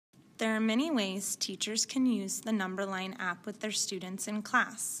There are many ways teachers can use the Numberline app with their students in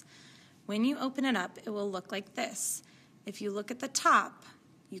class. When you open it up, it will look like this. If you look at the top,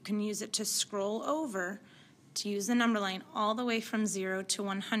 you can use it to scroll over to use the Numberline all the way from 0 to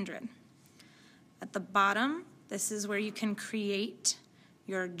 100. At the bottom, this is where you can create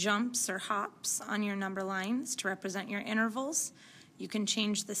your jumps or hops on your number lines to represent your intervals. You can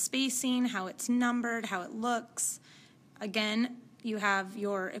change the spacing, how it's numbered, how it looks. Again, you have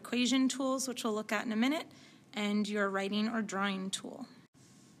your equation tools, which we'll look at in a minute, and your writing or drawing tool.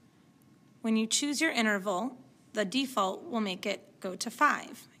 When you choose your interval, the default will make it go to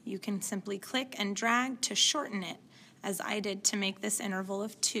 5. You can simply click and drag to shorten it, as I did to make this interval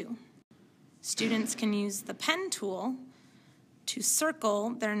of 2. Students can use the pen tool to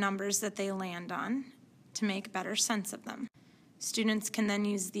circle their numbers that they land on to make better sense of them. Students can then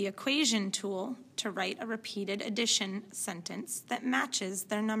use the equation tool to write a repeated addition sentence that matches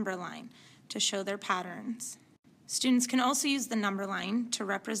their number line to show their patterns. Students can also use the number line to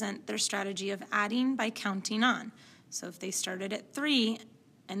represent their strategy of adding by counting on. So if they started at 3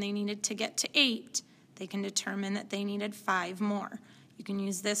 and they needed to get to 8, they can determine that they needed 5 more. You can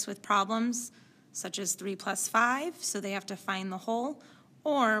use this with problems such as 3 plus 5, so they have to find the whole,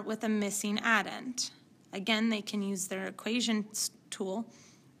 or with a missing addend. Again, they can use their equation tool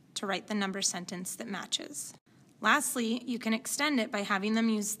to write the number sentence that matches. Lastly, you can extend it by having them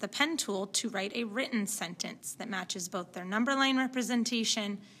use the pen tool to write a written sentence that matches both their number line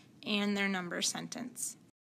representation and their number sentence.